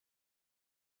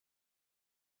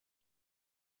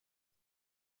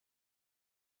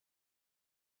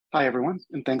Hi, everyone,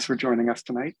 and thanks for joining us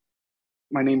tonight.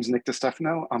 My name is Nick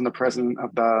DiStefano. I'm the president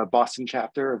of the Boston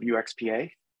chapter of UXPA.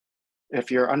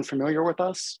 If you're unfamiliar with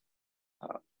us,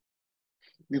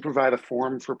 we provide a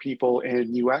forum for people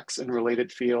in UX and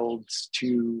related fields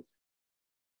to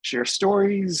share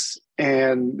stories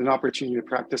and an opportunity to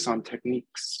practice on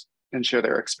techniques and share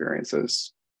their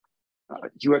experiences.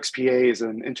 UXPA is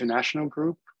an international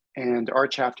group, and our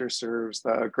chapter serves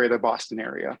the greater Boston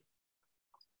area.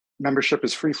 Membership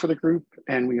is free for the group,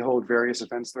 and we hold various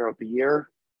events throughout the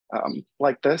year,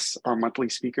 like this, our monthly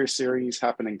speaker series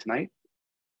happening tonight.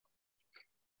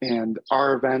 And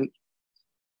our event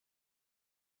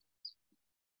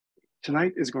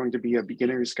tonight is going to be a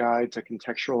beginner's guide to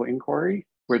contextual inquiry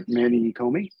with Manny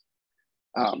Ikomi.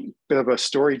 Bit of a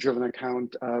story-driven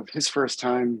account of his first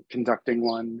time conducting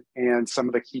one and some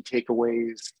of the key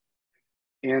takeaways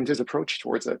and his approach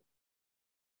towards it.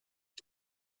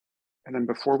 And then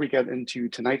before we get into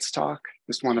tonight's talk,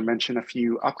 just want to mention a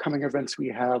few upcoming events we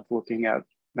have looking at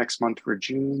next month for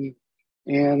June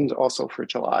and also for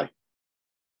July.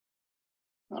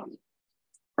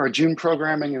 Our June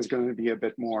programming is going to be a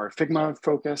bit more Figma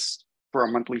focused. For our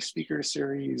monthly speaker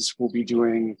series, we'll be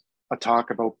doing a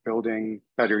talk about building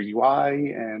better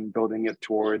UI and building it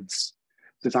towards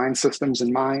design systems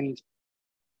in mind.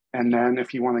 And then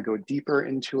if you want to go deeper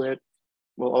into it,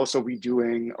 we'll also be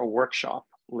doing a workshop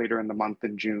later in the month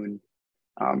in June,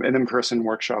 an in-person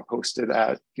workshop hosted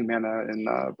at Humana in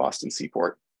the Boston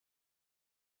Seaport.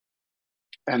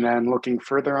 And then looking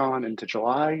further on into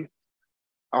July,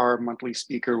 our monthly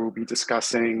speaker will be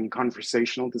discussing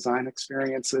conversational design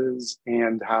experiences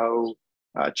and how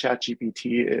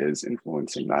ChatGPT is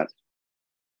influencing that.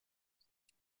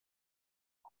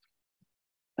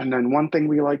 And then one thing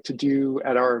we like to do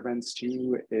at our events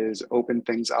too is open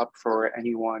things up for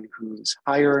anyone who's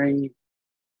hiring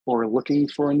or looking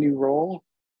for a new role.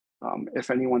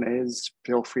 If anyone is,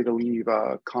 feel free to leave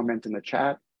a comment in the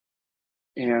chat.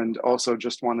 And also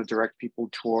just want to direct people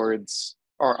towards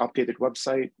our updated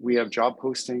website. We have job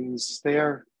postings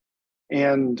there.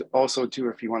 And also too,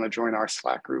 if you want to join our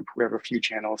Slack group, we have a few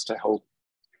channels to help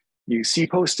you see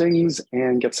postings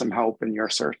and get some help in your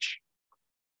search.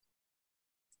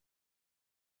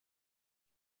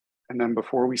 And then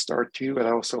before we start too, I'd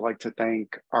also like to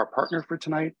thank our partner for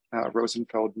tonight,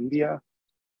 Rosenfeld Media.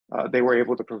 They were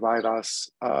able to provide us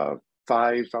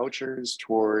 5 vouchers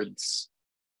towards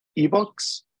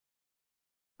ebooks.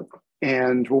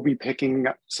 And we'll be picking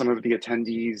some of the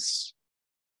attendees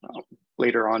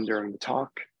later on during the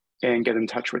talk and get in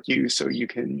touch with you so you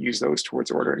can use those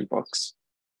towards ordering books.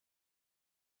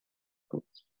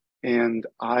 And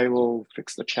I will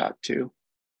fix the chat too.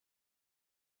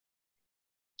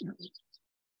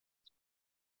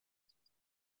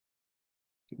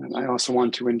 And I also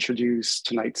want to introduce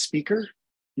tonight's speaker,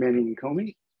 Manny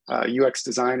Ikomi, UX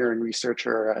designer and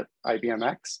researcher at IBM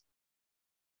X.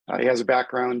 He has a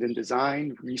background in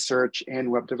design, research,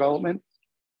 and web development.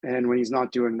 And when he's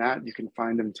not doing that, you can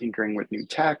find him tinkering with new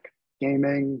tech,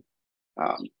 gaming.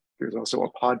 There's also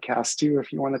a podcast too,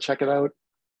 if you want to check it out.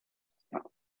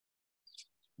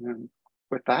 And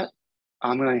with that,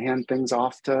 I'm going to hand things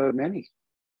off to Manny.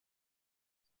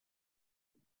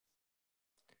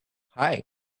 Hi.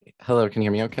 Hello, can you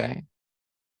hear me okay?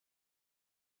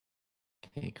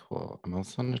 Okay, cool. I'm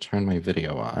also going to turn my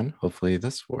video on. Hopefully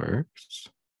this works.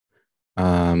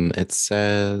 It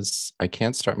says I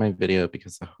can't start my video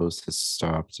because the host has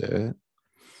stopped it.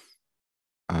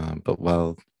 But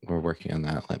while we're working on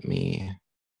that, let me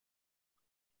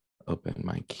open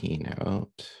my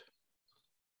Keynote.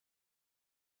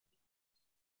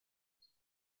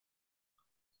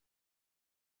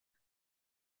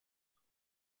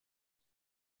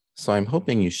 So I'm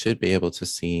hoping you should be able to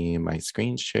see my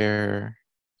screen share.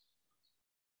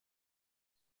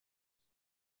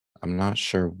 I'm not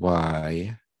sure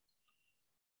why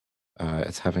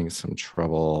it's having some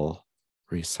trouble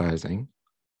resizing.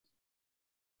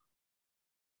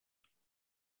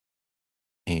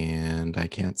 And I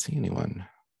can't see anyone.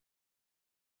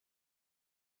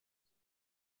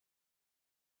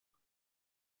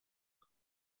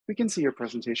 We can see your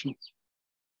presentation.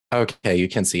 Okay, you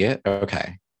can see it?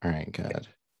 Okay. All right, good.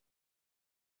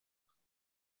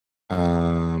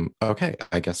 Okay,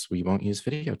 I guess we won't use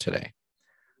video today.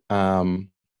 All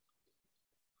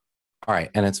right,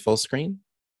 and it's full screen?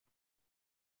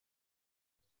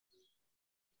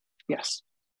 Yes.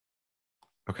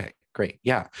 Okay, great.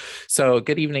 Yeah. So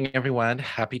good evening, everyone.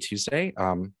 Happy Tuesday.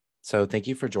 So thank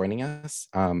you for joining us.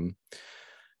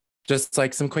 Just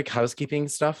like some quick housekeeping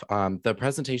stuff. The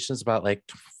presentation is about like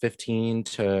 15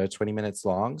 to 20 minutes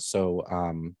long. So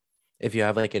if you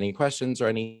have like any questions or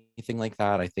anything like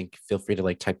that, I think feel free to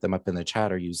like type them up in the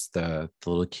chat or use the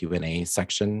little Q&A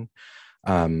section.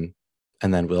 And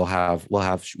then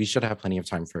we should have plenty of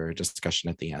time for discussion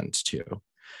at the end too.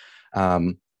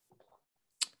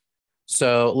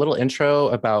 So a little intro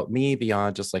about me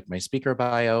beyond just like my speaker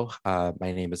bio.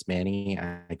 My name is Manny.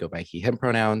 I go by he, him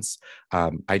pronouns.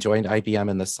 I joined IBM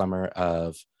in the summer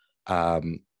of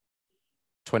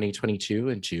 2022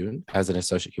 in June as an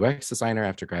associate UX designer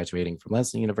after graduating from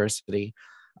Lesley University.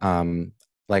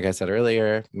 Like I said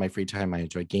earlier, in my free time, I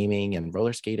enjoy gaming and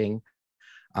roller skating.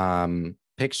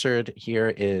 Pictured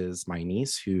here is my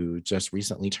niece who just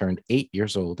recently turned 8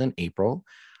 years old in April.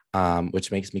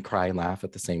 Which makes me cry and laugh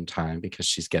at the same time because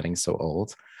she's getting so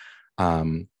old.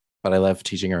 But I love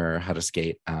teaching her how to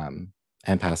skate and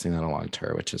passing that along to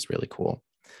her, which is really cool.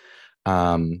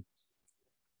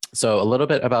 So a little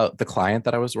bit about the client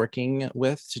that I was working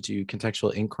with to do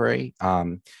contextual inquiry.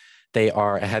 They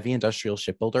are a heavy industrial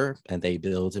shipbuilder, and they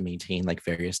build and maintain like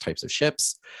various types of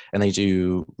ships. And they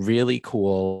do really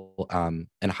cool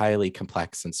and highly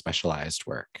complex and specialized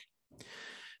work.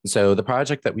 So the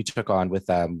project that we took on with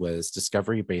them was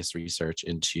discovery-based research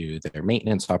into their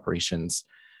maintenance operations.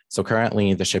 So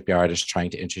currently the shipyard is trying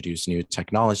to introduce new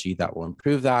technology that will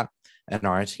improve that. And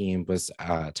our team was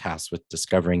tasked with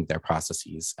discovering their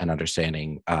processes and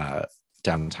understanding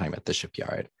downtime at the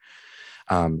shipyard.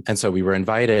 And so we were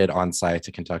invited on site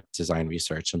to conduct design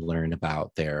research and learn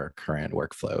about their current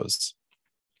workflows.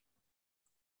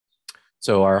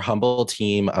 So our humble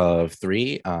team of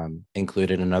 3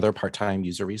 included another part-time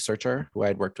user researcher who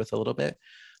I'd worked with a little bit,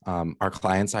 our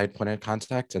client-side point of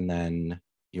contact, and then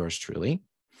yours truly.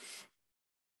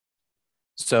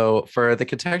 So for the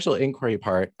contextual inquiry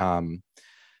part,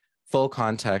 full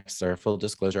context or full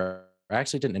disclosure, I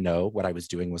actually didn't know what I was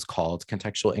doing was called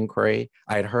contextual inquiry.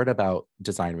 I had heard about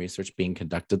design research being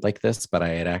conducted like this, but I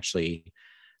had actually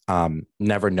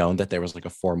never known that there was like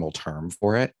a formal term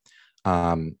for it.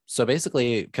 So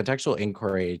basically, contextual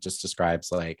inquiry just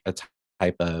describes like a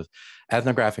type of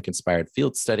ethnographic inspired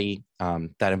field study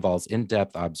that involves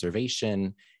in-depth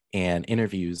observation and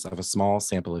interviews of a small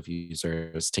sample of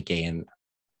users to gain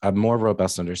a more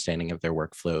robust understanding of their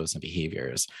workflows and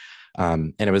behaviors.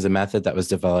 And it was a method that was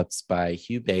developed by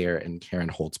Hugh Bayer and Karen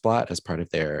Holtzblatt as part of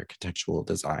their contextual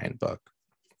design book.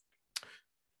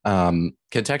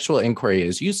 Contextual inquiry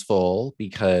is useful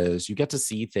because you get to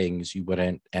see things you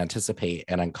wouldn't anticipate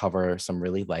and uncover some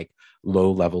really like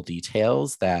low level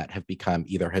details that have become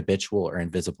either habitual or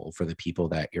invisible for the people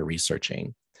that you're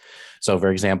researching. So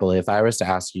for example, if I was to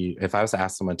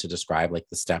ask someone to describe like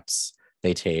the steps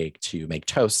they take to make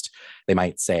toast, they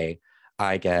might say,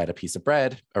 I get a piece of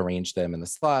bread, arrange them in the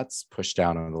slots, push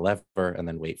down on the lever, and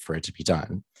then wait for it to be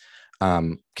done.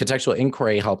 Contextual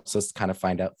inquiry helps us kind of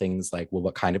find out things like, well,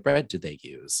 what kind of bread do they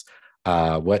use?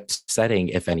 What setting,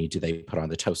 if any, do they put on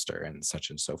the toaster and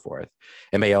such and so forth?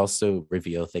 It may also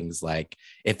reveal things like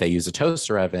if they use a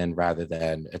toaster oven rather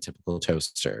than a typical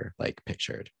toaster like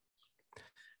pictured.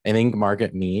 I think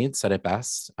Margaret Mead said it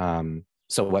best.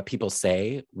 So what people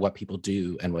say, what people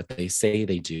do, and what they say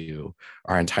they do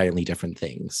are entirely different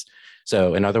things.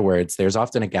 So in other words, there's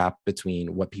often a gap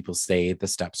between what people say the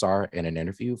steps are in an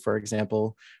interview, for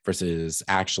example, versus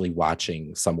actually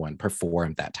watching someone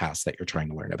perform that task that you're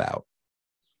trying to learn about.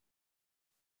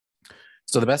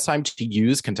 So the best time to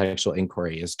use contextual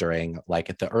inquiry is during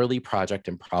like the early project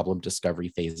and problem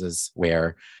discovery phases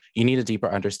where you need a deeper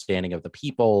understanding of the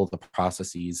people, the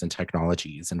processes, and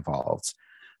technologies involved.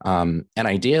 And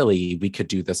ideally, we could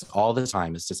do this all the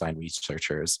time as design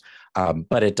researchers,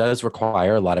 but it does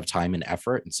require a lot of time and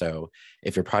effort. And so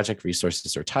if your project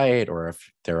resources are tight, or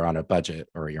if they're on a budget,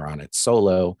 or you're on it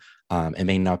solo, it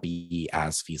may not be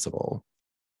as feasible.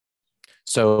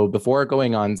 So before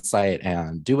going on site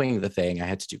and doing the thing, I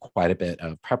had to do quite a bit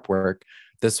of prep work.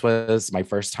 This was my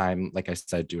first time, like I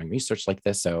said, doing research like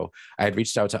this. So I had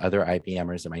reached out to other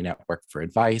IBMers in my network for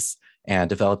advice and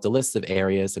developed a list of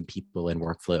areas and people and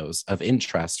workflows of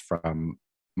interest from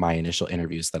my initial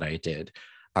interviews that I did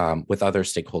with other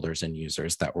stakeholders and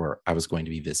users that I was going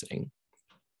to be visiting.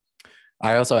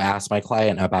 I also asked my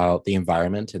client about the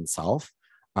environment itself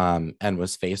and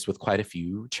was faced with quite a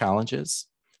few challenges.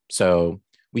 So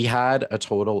we had a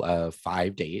total of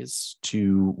 5 days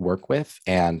to work with.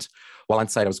 And while on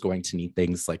site, I was going to need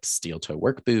things like steel-toe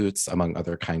work boots, among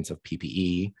other kinds of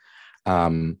PPE.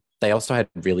 They also had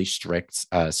really strict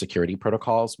security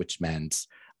protocols, which meant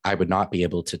I would not be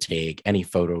able to take any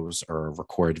photos or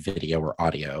record video or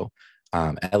audio,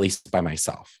 at least by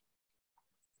myself.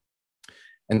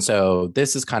 And so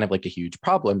this is kind of like a huge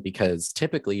problem because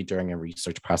typically during a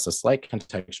research process like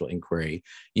contextual inquiry,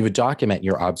 you would document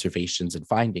your observations and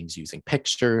findings using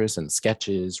pictures and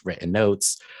sketches, written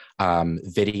notes,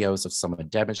 videos of someone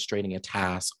demonstrating a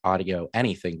task, audio,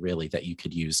 anything really that you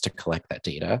could use to collect that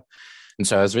data. And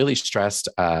so I was really stressed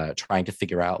trying to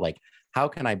figure out like, how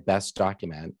can I best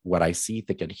document what I see,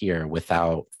 think, and hear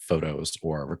without photos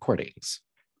or recordings?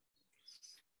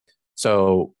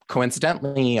 So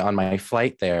coincidentally, on my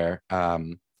flight there,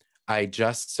 I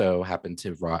just so happened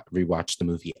to rewatch the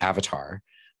movie Avatar.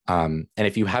 And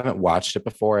if you haven't watched it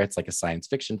before, it's like a science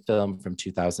fiction film from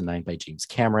 2009 by James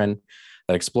Cameron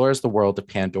that explores the world of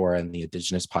Pandora and the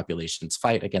indigenous population's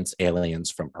fight against aliens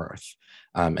from Earth.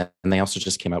 And they also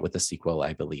just came out with a sequel,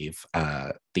 I believe,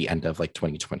 the end of like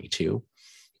 2022.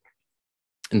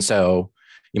 And so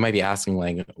you might be asking,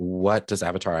 like, what does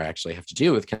Avatar actually have to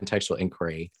do with contextual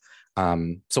inquiry?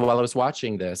 So while I was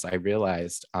watching this, I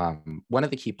realized one of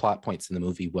the key plot points in the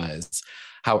movie was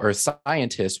how Earth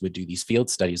scientists would do these field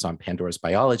studies on Pandora's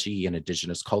biology and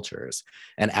indigenous cultures.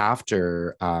 And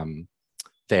after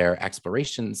their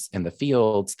explorations in the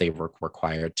fields, they were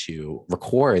required to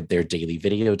record their daily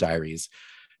video diaries,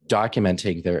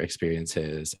 documenting their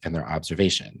experiences and their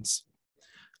observations.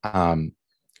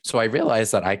 So I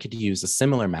realized that I could use a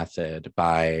similar method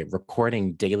by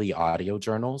recording daily audio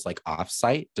journals, like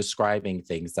offsite, describing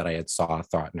things that I had saw,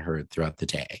 thought, and heard throughout the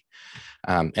day.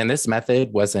 And this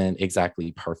method wasn't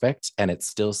exactly perfect, and it's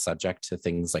still subject to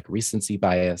things like recency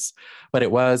bias, but it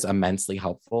was immensely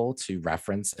helpful to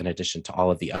reference in addition to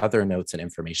all of the other notes and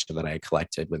information that I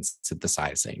collected when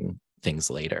synthesizing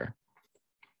things later.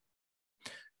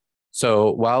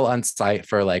 So while on site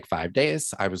for like 5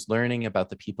 days, I was learning about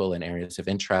the people and areas of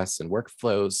interest and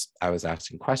workflows. I was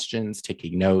asking questions,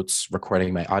 taking notes,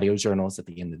 recording my audio journals at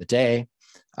the end of the day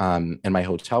in my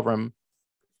hotel room.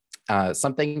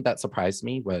 Something that surprised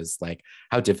me was like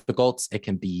how difficult it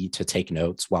can be to take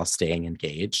notes while staying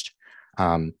engaged.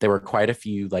 There were quite a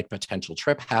few like potential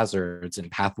trip hazards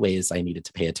and pathways I needed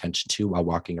to pay attention to while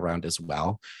walking around as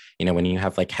well. You know, when you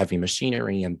have like heavy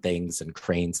machinery and things and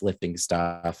cranes lifting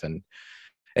stuff, and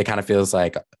it kind of feels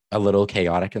like a little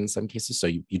chaotic in some cases. So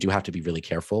you do have to be really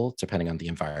careful depending on the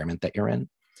environment that you're in.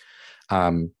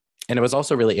 And it was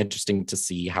also really interesting to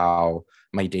see how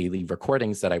my daily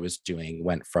recordings that I was doing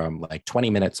went from like 20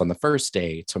 minutes on the first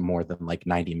day to more than like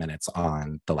 90 minutes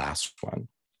on the last one.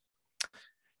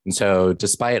 And so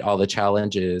despite all the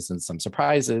challenges and some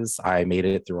surprises, I made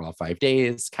it through all 5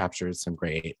 days, captured some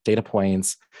great data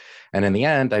points. And in the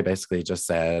end, I basically just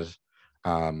said,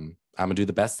 I'm gonna do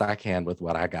the best I can with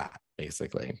what I got,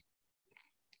 basically.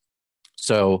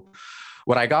 So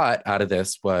what I got out of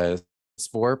this was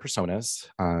 4 personas,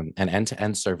 an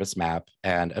end-to-end service map,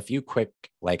 and a few quick,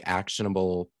 like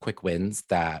actionable quick wins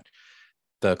that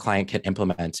the client can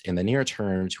implement in the near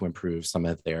term to improve some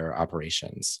of their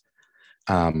operations.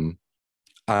 In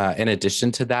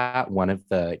addition to that, one of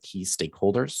the key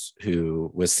stakeholders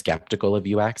who was skeptical of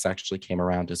UX actually came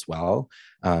around as well.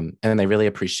 And they really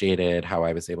appreciated how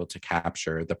I was able to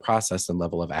capture the process and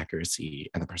level of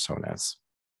accuracy in the personas.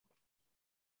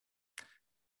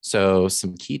 So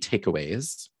some key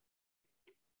takeaways.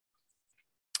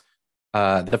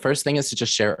 The first thing is to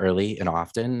just share early and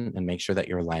often and make sure that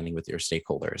you're aligning with your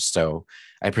stakeholders. So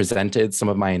I presented some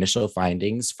of my initial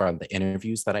findings from the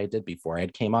interviews that I did before I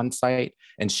came on site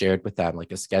and shared with them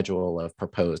like a schedule of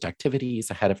proposed activities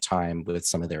ahead of time with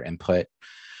some of their input.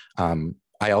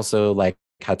 I also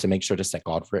had to make sure to set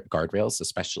guardrails,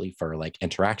 especially for like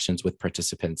interactions with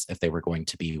participants if they were going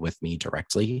to be with me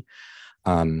directly.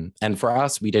 And for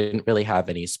us, we didn't really have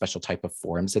any special type of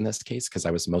forms in this case because I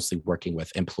was mostly working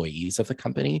with employees of the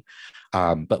company,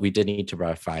 but we did need to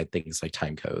provide things like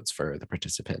time codes for the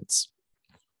participants.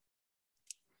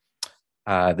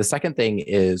 The second thing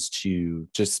is to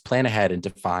just plan ahead and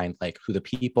define like who the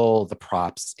people, the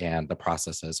props, and the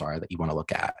processes are that you want to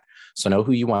look at. So know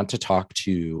who you want to talk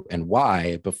to and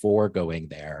why before going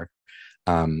there,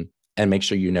 and make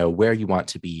sure you know where you want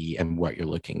to be and what you're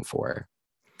looking for.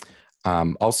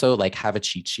 Also, like have a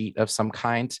cheat sheet of some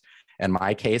kind. In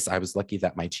my case, I was lucky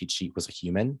that my cheat sheet was a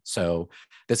human. So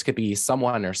this could be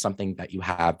someone or something that you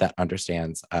have that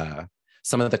understands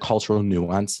some of the cultural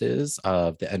nuances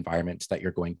of the environment that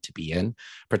you're going to be in,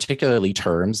 particularly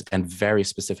terms and very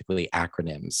specifically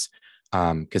acronyms.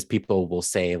 Because people will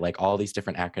say like all these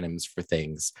different acronyms for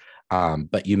things,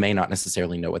 but you may not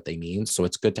necessarily know what they mean. So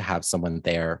it's good to have someone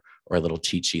there or a little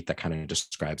cheat sheet that kind of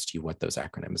describes to you what those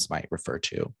acronyms might refer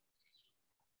to.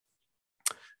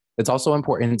 It's also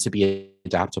important to be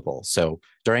adaptable. So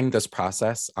during this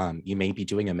process, you may be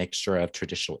doing a mixture of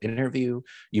traditional interview.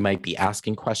 You might be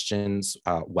asking questions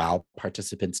while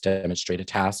participants demonstrate a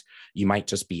task. You might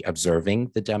just be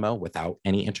observing the demo without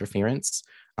any interference.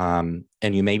 And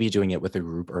you may be doing it with a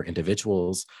group or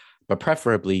individuals, but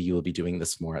preferably you will be doing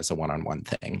this more as a one-on-one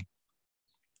thing.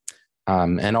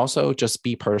 And also just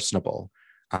be personable.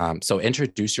 So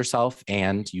introduce yourself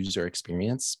and user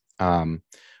experience.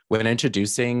 When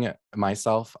introducing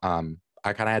myself,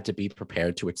 I kind of had to be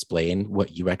prepared to explain what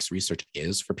UX research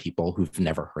is for people who've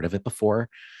never heard of it before.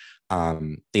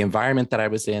 The environment that I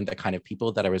was in, the kind of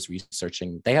people that I was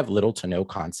researching, they have little to no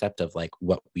concept of like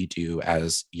what we do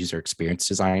as user experience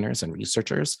designers and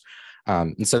researchers.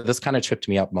 And so this kind of tripped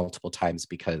me up multiple times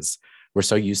because we're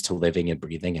so used to living and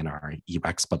breathing in our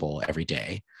UX bubble every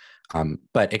day.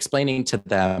 But explaining to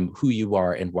them who you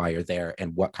are and why you're there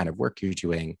and what kind of work you're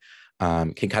doing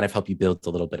can kind of help you build a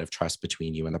little bit of trust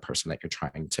between you and the person that you're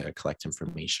trying to collect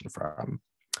information from.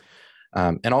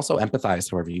 And also empathize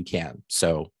however you can.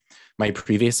 So my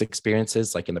previous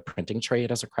experiences, like in the printing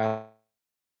trade as a craftsman,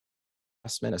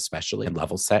 especially in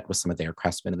level set with some of their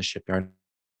craftsmen in the shipyard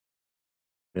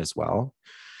as well.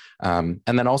 And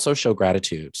then also show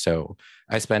gratitude. So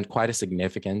I spent quite a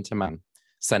significant amount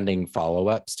sending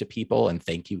follow-ups to people and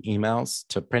thank you emails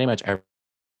to pretty much every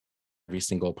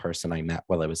single person I met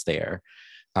while I was there.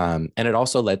 And it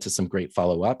also led to some great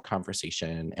follow-up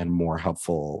conversation and more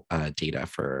helpful data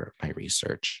for my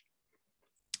research.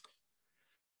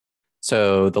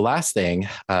 So the last thing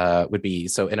would be,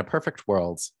 so in a perfect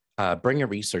world, bring a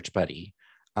research buddy.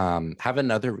 Have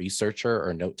another researcher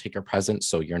or note taker present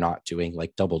so you're not doing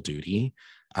like double duty.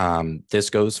 This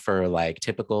goes for like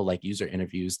typical like user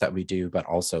interviews that we do, but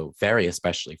also very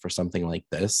especially for something like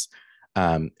this.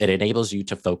 It enables you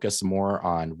to focus more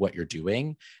on what you're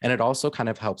doing. And it also kind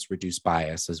of helps reduce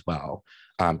bias as well,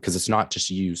 because it's not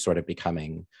just you sort of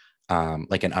becoming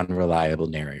like an unreliable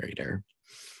narrator.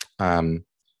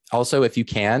 Also, if you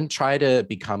can, try to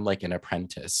become like an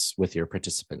apprentice with your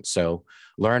participants. So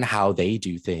learn how they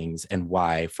do things and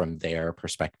why from their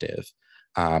perspective.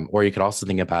 Or you could also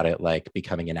think about it like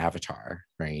becoming an avatar,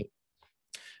 right?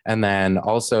 And then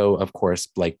also, of course,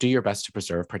 like do your best to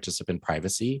preserve participant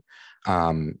privacy.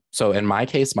 So in my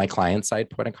case, my client side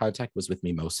point of contact was with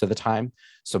me most of the time.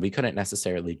 So we couldn't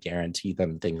necessarily guarantee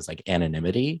them things like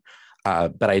anonymity,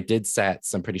 but I did set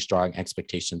some pretty strong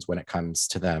expectations when it comes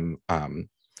to them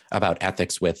about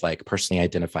ethics with like personally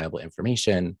identifiable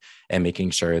information and making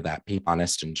sure that people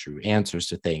honest and true answers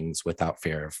to things without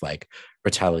fear of like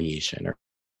retaliation or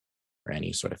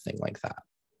any sort of thing like that.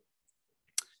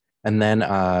 And then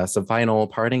some final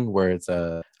parting words.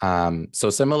 So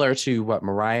similar to what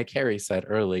Mariah Carey said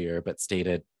earlier, but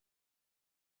stated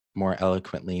more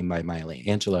eloquently by Maya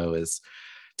Angelou, is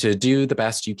to do the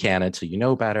best you can until you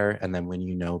know better. And then when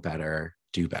you know better,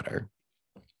 do better.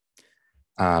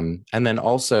 And then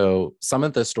also some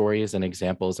of the stories and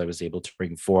examples I was able to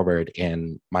bring forward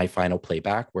in my final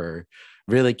playback were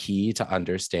really key to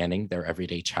understanding their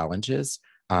everyday challenges,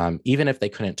 even if they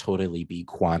couldn't totally be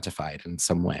quantified in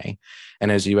some way.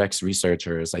 And as UX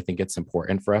researchers, I think it's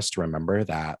important for us to remember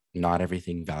that not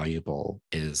everything valuable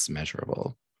is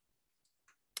measurable.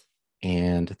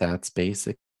 And that's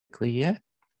basically it.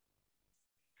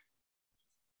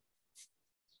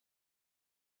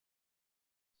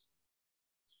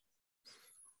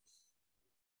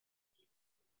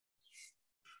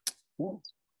 Cool.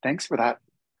 Thanks for that.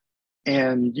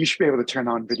 And you should be able to turn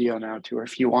on video now too,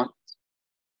 if you want.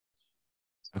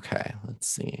 Okay, let's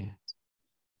see.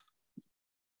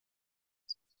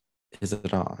 Is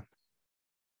it on?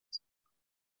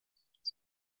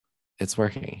 It's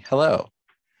working. Hello.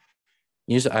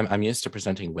 Usually I'm used to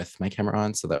presenting with my camera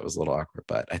on, so that was a little awkward,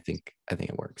 but I think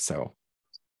it works. So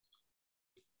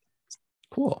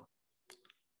cool.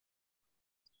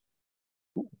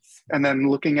 And then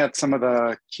looking at some of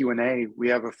the Q&A, we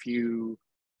have a few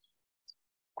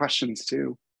questions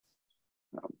too.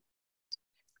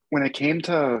 When it came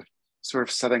to sort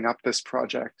of setting up this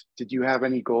project, did you have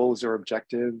any goals or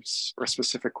objectives or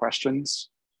specific questions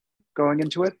going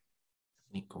into it?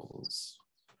 Any goals?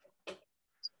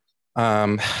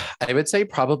 I would say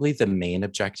probably the main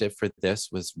objective for this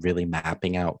was really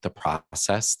mapping out the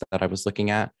process that I was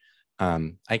looking at.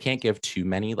 I can't give too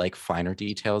many like finer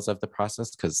details of the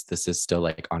process because this is still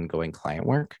like ongoing client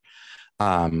work.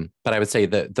 But I would say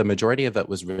that the majority of it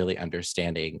was really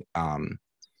understanding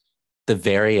the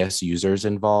various users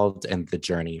involved and the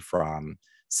journey from,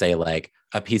 say, like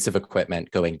a piece of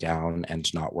equipment going down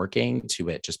and not working to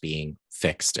it just being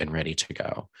fixed and ready to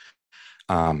go.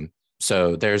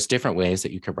 So there's different ways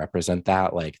that you could represent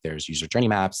that. Like there's user journey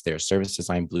maps, there's service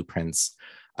design blueprints.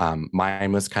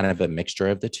 Mine was kind of a mixture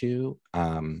of the two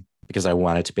because I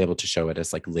wanted to be able to show it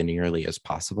as like linearly as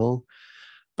possible.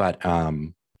 But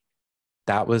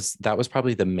that was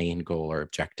probably the main goal or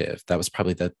objective. That was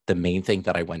probably the main thing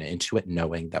that I went into it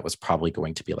knowing that was probably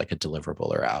going to be like a deliverable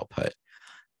or output.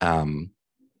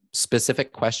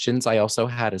 Specific questions I also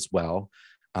had as well.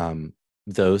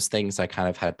 Those things I kind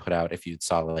of had put out, if you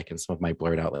saw like in some of my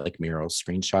blurred out like mural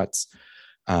screenshots,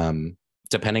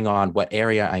 depending on what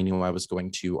area I knew I was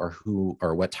going to or who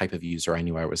or what type of user I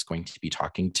knew I was going to be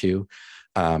talking to,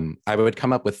 I would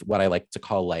come up with what I like to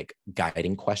call like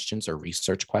guiding questions or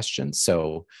research questions.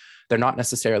 So they're not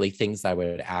necessarily things I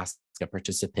would ask a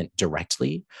participant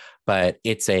directly, but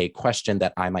it's a question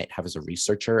that I might have as a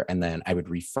researcher, and then I would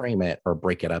reframe it or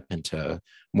break it up into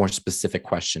more specific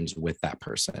questions with that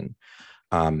person.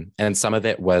 And some of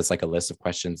it was like a list of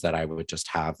questions that I would just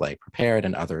have like prepared,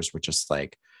 and others were just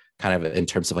like kind of in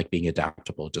terms of like being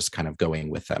adaptable, just kind of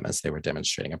going with them as they were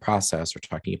demonstrating a process or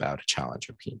talking about a challenge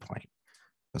or pain point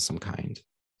of some kind.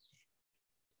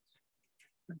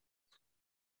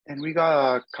 And we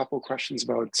got a couple questions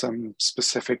about some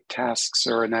specific tasks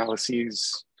or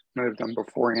analyses you might have done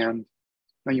beforehand.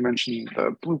 Now you mentioned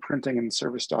the blueprinting and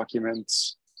service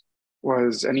documents.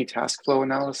 Was any task flow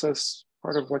analysis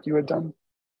part of what you had done?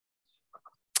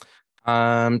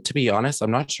 To be honest,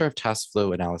 I'm not sure if task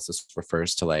flow analysis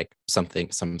refers to like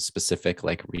some specific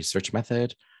like research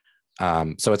method.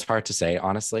 So it's hard to say,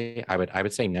 honestly. I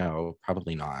would say no,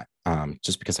 probably not,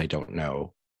 just because I don't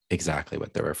know exactly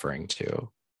what they're referring to.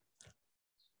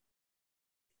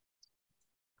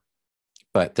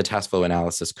 But the task flow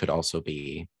analysis could also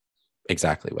be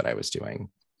exactly what I was doing.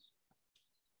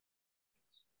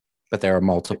 But there are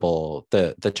multiple,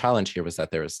 the challenge here was that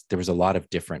there was a lot of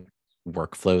different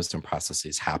workflows and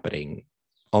processes happening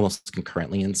almost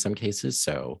concurrently in some cases.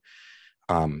 So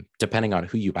depending on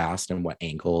who you asked and what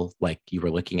angle like you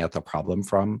were looking at the problem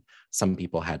from, some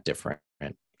people had different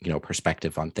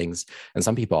perspective on things, and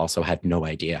some people also had no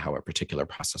idea how a particular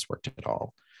process worked at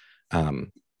all,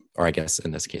 or I guess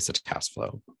in this case a task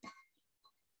flow.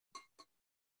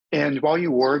 And while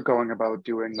you were going about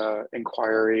doing the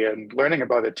inquiry and learning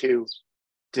about it too,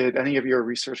 did any of your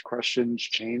research questions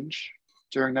change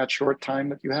during that short time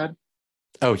that you had?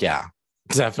 Oh yeah,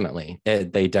 definitely.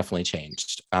 They definitely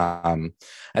changed. I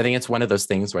think it's one of those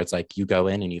things where it's like you go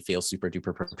in and you feel super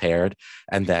duper prepared,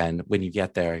 and then when you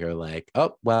get there, you're like,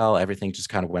 oh well, everything just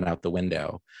kind of went out the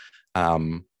window.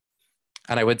 And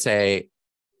I would say,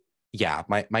 yeah,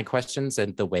 my questions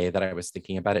and the way that I was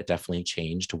thinking about it definitely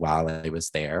changed while I was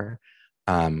there,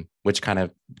 which kind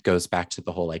of goes back to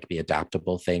the whole like be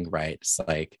adaptable thing, right? It's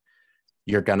like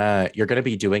you're gonna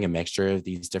be doing a mixture of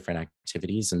these different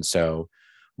activities, and so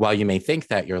while you may think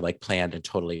that you're like planned and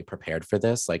totally prepared for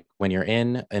this, like when you're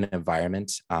in an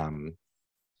environment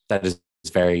that is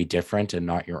very different and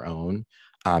not your own,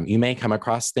 you may come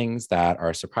across things that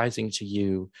are surprising to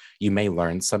you. You may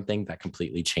learn something that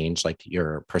completely changed like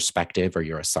your perspective or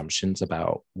your assumptions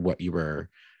about what you were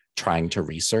trying to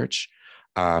research.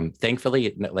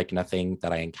 Thankfully, like nothing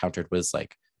that I encountered was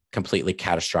like completely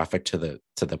catastrophic to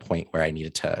the point where I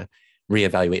needed to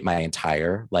reevaluate my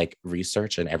entire like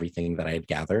research and everything that I had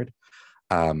gathered.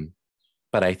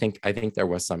 But I think there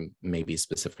was some maybe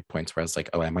specific points where I was like,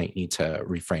 oh, I might need to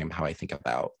reframe how I think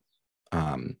about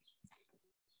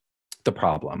the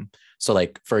problem. So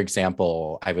like, for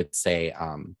example, I would say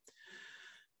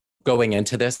going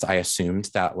into this, I assumed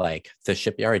that like the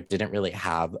shipyard didn't really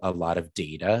have a lot of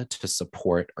data to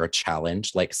support or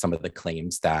challenge like some of the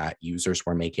claims that users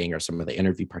were making or some of the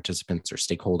interview participants or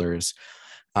stakeholders.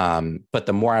 But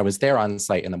the more I was there on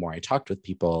site and the more I talked with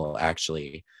people,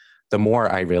 actually, the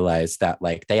more I realized that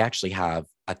like they actually have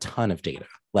a ton of data,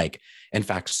 like in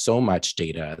fact, so much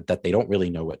data that they don't really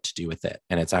know what to do with it.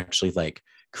 And it's actually like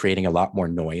creating a lot more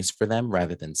noise for them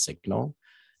rather than signal.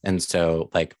 And so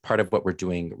like part of what we're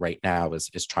doing right now is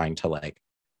trying to like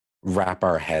wrap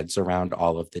our heads around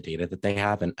all of the data that they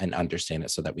have and understand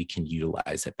it so that we can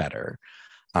utilize it better,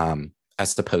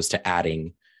 as opposed to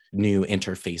adding new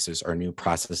interfaces or new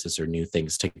processes or new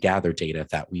things to gather data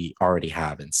that we already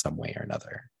have in some way or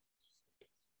another.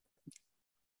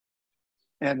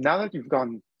 And now that you've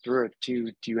gone through it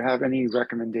too, do you have any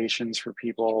recommendations for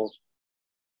people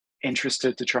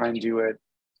interested to try and do it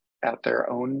at their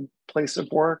own place of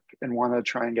work and want to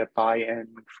try and get buy-in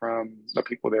from the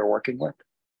people they're working with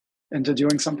into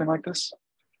doing something like this?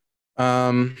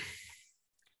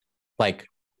 Like,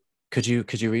 could you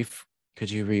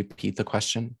repeat the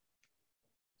question?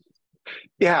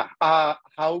 Yeah.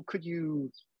 How could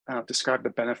you describe the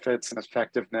benefits and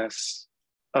effectiveness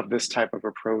of this type of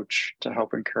approach to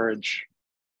help encourage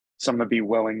someone to be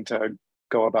willing to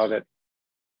go about it?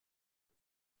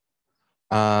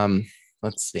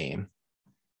 Let's see.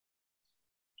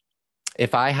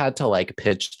 If I had to like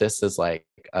pitch this as like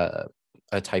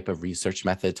a type of research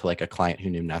method to like a client who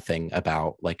knew nothing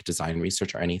about like design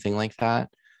research or anything like that,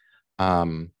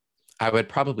 I would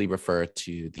probably refer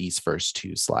to these first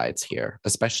two slides here,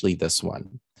 especially this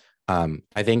one.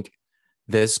 I think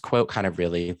this quote kind of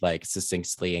really like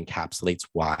succinctly encapsulates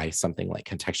why something like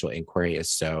contextual inquiry is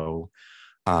so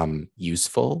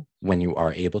useful when you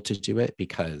are able to do it,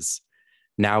 because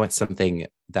now it's something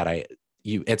that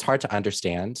it's hard to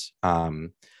understand,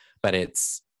 but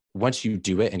it's once you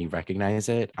do it and you recognize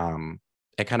it,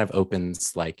 it kind of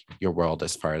opens like your world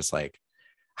as far as like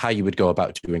how you would go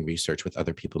about doing research with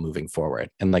other people moving forward.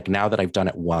 And like now that I've done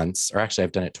it once, or actually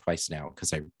I've done it twice now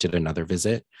because I did another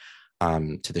visit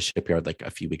to the shipyard like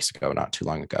a few weeks ago, not too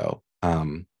long ago.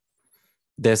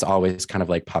 This always kind of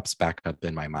like pops back up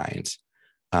in my mind.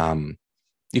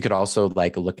 You could also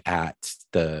like look at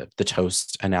the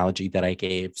toast analogy that I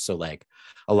gave. So like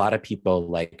a lot of people,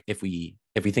 like if we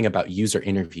think about user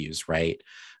interviews, right,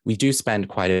 we do spend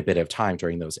quite a bit of time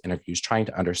during those interviews trying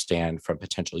to understand from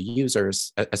potential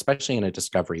users, especially in a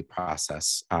discovery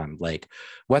process, like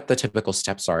what the typical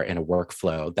steps are in a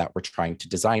workflow that we're trying to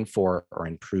design for or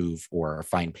improve or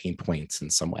find pain points in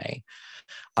some way.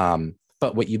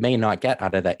 But what you may not get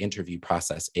out of that interview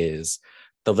process is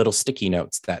the little sticky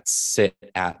notes that sit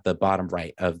at the bottom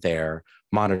right of their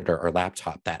monitor or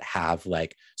laptop that have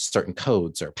like certain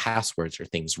codes or passwords or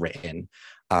things written.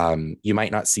 You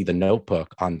might not see the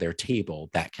notebook on their table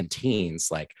that contains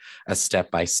like a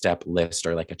step-by-step list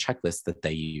or like a checklist that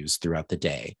they use throughout the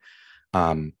day.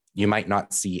 You might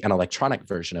not see an electronic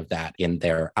version of that in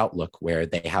their Outlook where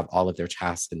they have all of their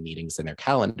tasks and meetings in their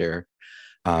calendar,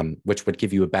 which would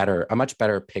give you a much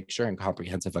better picture and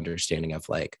comprehensive understanding of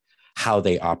like how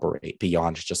they operate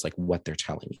beyond just like what they're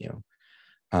telling you.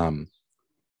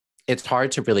 It's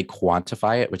hard to really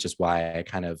quantify it, which is why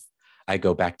I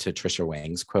go back to Trisha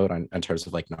Wang's quote in terms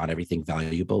of like not everything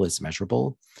valuable is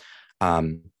measurable.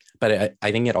 But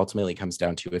I think it ultimately comes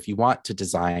down to, if you want to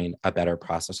design a better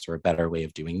process or a better way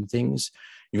of doing things,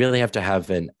 you really have to have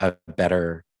a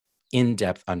better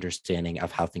in-depth understanding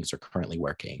of how things are currently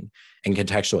working. And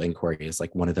contextual inquiry is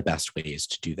like one of the best ways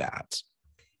to do that.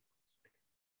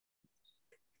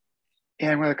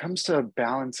 And when it comes to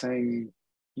balancing,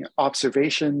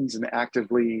 observations and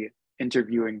actively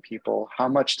interviewing people, how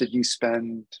much did you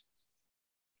spend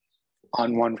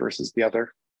on one versus the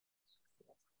other?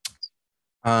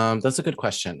 That's a good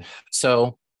question.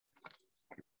 So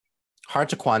hard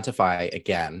to quantify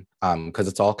again, because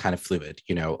it's all kind of fluid,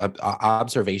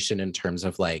 observation in terms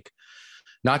of like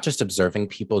not just observing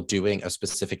people doing a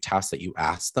specific task that you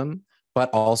ask them, but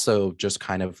also just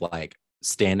kind of like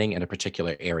standing in a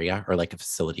particular area or like a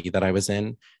facility that I was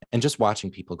in and just watching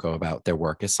people go about their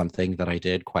work is something that I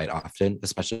did quite often,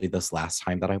 especially this last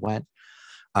time that I went.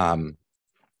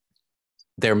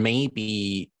 There may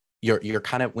be, you're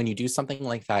kind of, when you do something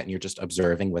like that and you're just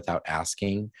observing without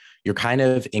asking, you're kind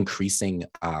of increasing,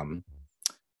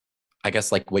 I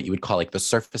guess like what you would call like the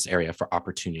surface area for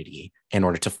opportunity in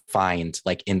order to find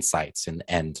like insights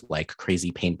and like crazy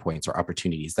pain points or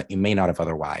opportunities that you may not have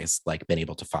otherwise like been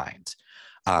able to find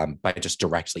by just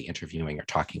directly interviewing or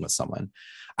talking with someone.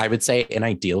 I would say an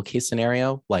ideal case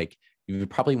scenario, like you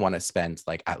would probably want to spend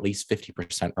like at least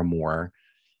 50% or more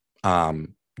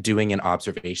doing an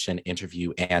observation,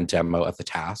 interview, and demo of the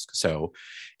task. So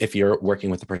if you're working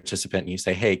with a participant and you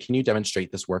say, hey, can you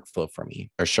demonstrate this workflow for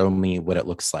me or show me what it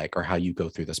looks like or how you go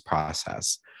through this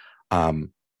process?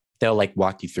 They'll like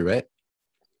walk you through it.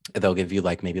 They'll give you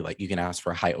like, maybe like you can ask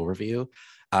for a high overview.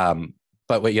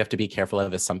 But what you have to be careful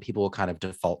of is some people will kind of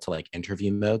default to like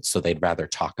interview mode. So they'd rather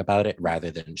talk about it rather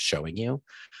than showing you.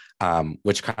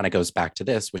 Which kind of goes back to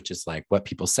this, which is like what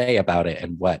people say about it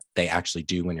and what they actually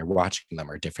do when you're watching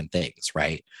them are different things,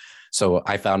 right? So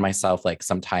I found myself like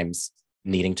sometimes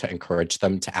needing to encourage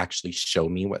them to actually show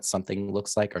me what something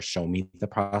looks like or show me the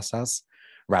process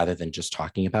rather than just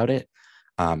talking about it.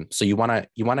 So you want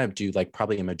to do like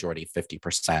probably a majority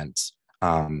 50%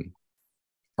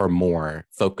 or more,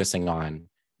 focusing on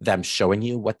them showing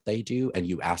you what they do and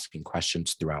you asking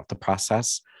questions throughout the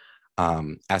process,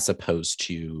 as opposed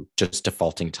to just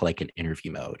defaulting to like an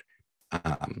interview mode.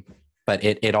 But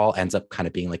it all ends up kind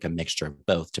of being like a mixture of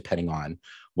both, depending on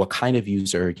what kind of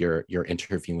user you're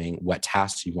interviewing, what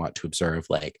tasks you want to observe.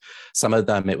 Like some of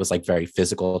them, it was like very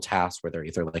physical tasks where they're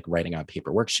either like writing on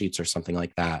paper worksheets or something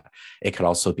like that. It could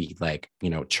also be like,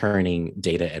 churning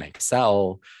data in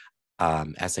Excel.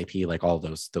 SAP, like all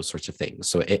those sorts of things.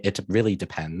 So it really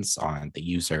depends on the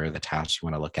user, the task you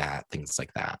want to look at, things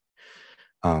like that.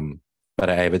 But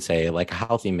I would say like a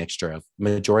healthy mixture of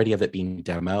majority of it being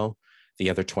demo, the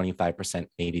other 25%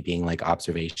 maybe being like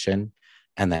observation,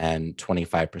 and then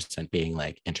 25% being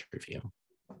like interview.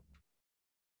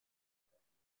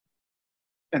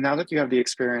 And now that you have the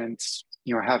experience,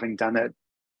 having done it,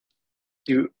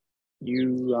 do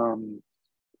you,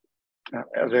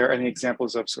 are there any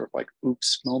examples of sort of like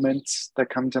oops moments that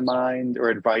come to mind, or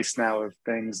advice now of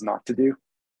things not to do?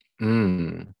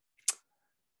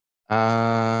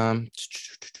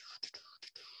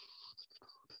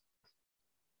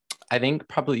 I think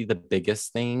probably the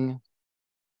biggest thing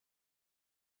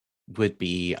would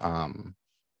be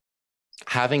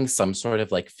having some sort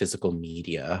of like physical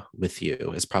media with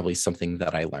you is probably something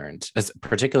that I learned,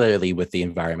 particularly with the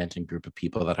environment and group of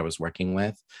people that I was working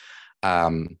with.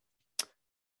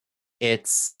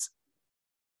 It's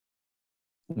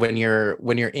when you're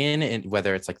in,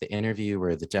 whether it's like the interview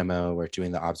or the demo or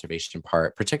doing the observation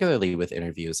part, particularly with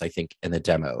interviews, I think in the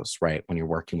demos, right, when you're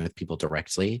working with people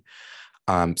directly,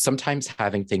 sometimes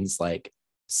having things like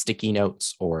sticky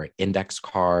notes or index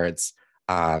cards,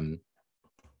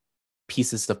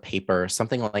 pieces of paper,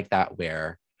 something like that,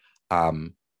 where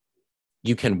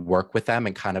you can work with them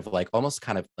and kind of like almost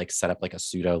kind of like set up like a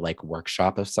pseudo like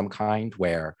workshop of some kind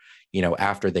where,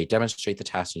 after they demonstrate the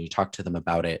task and you talk to them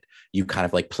about it, you kind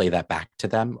of like play that back to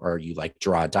them, or you like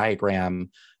draw a diagram,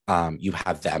 you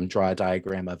have them draw a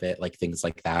diagram of it, like things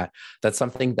like that. That's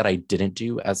something that I didn't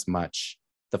do as much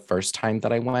the first time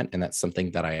that I went, and that's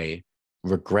something that I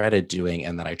regretted doing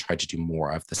and that I tried to do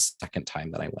more of the second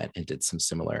time that I went and did some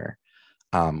similar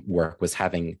work, was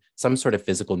having some sort of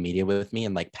physical media with me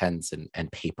and like pens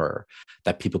and paper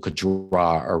that people could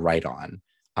draw or write on.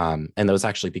 And those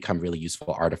actually become really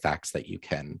useful artifacts that you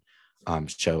can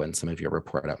show in some of your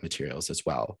report out materials as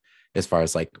well, as far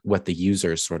as like what the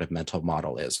user's sort of mental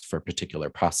model is for a particular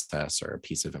process or a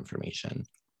piece of information.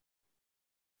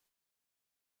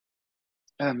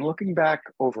 And looking back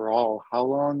overall, how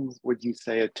long would you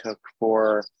say it took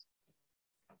for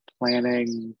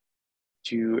planning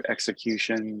to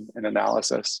execution and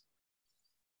analysis?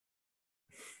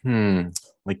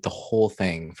 Like the whole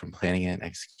thing from planning and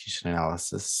execution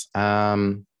analysis.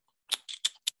 I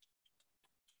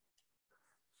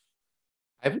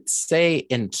would say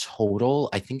in total,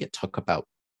 I think it took about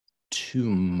 2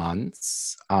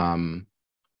 months. Yeah,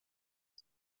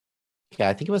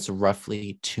 I think it was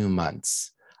roughly 2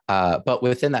 months. But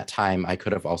within that time, I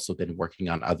could have also been working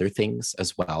on other things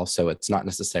as well. So it's not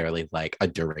necessarily like a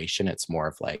duration. It's more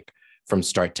of like from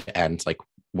start to end, like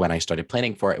when I started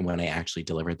planning for it and when I actually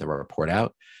delivered the report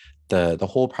out. The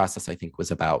whole process, I think,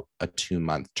 was about a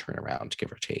 2-month turnaround,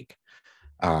 give or take.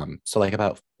 So like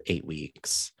about 8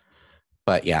 weeks.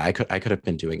 But yeah, I could have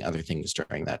been doing other things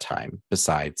during that time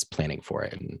besides planning for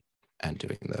it and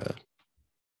doing the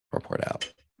report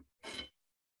out.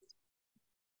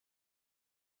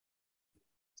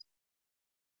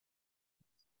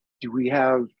 Do we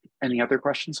have any other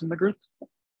questions from the group?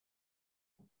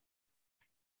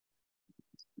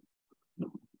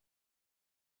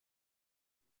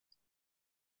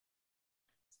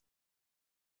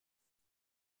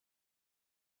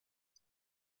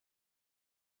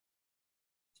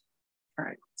 All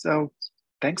right, so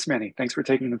thanks, Manny. Thanks for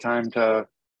taking the time to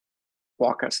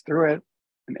walk us through it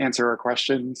and answer our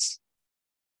questions.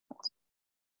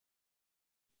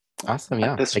 Awesome,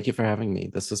 yeah. Thank you for having me.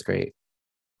 This was great.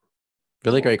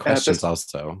 Really great questions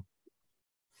also.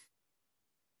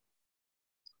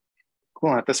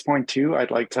 Cool. At this point too, I'd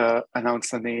like to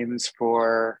announce the names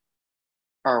for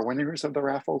our winners of the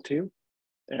raffle too.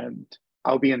 And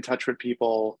I'll be in touch with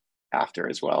people after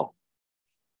as well.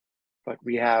 But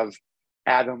we have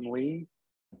Adam Lee,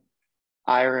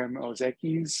 Iram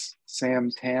Ozekis,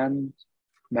 Sam Tan,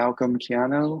 Malcolm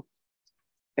Kiano,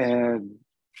 and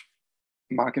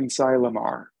Makinsai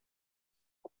Lamar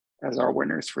as our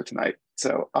winners for tonight.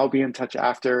 So I'll be in touch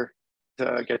after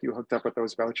to get you hooked up with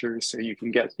those vouchers so you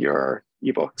can get your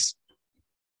ebooks.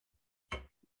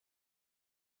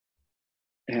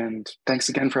 And thanks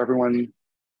again for everyone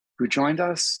who joined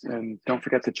us. And don't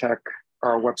forget to check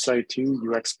our website too,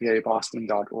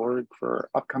 uxpaboston.org, for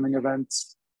upcoming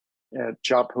events,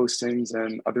 job postings,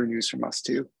 and other news from us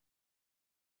too.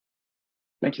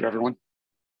 Thank you, everyone.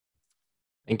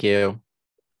 Thank you.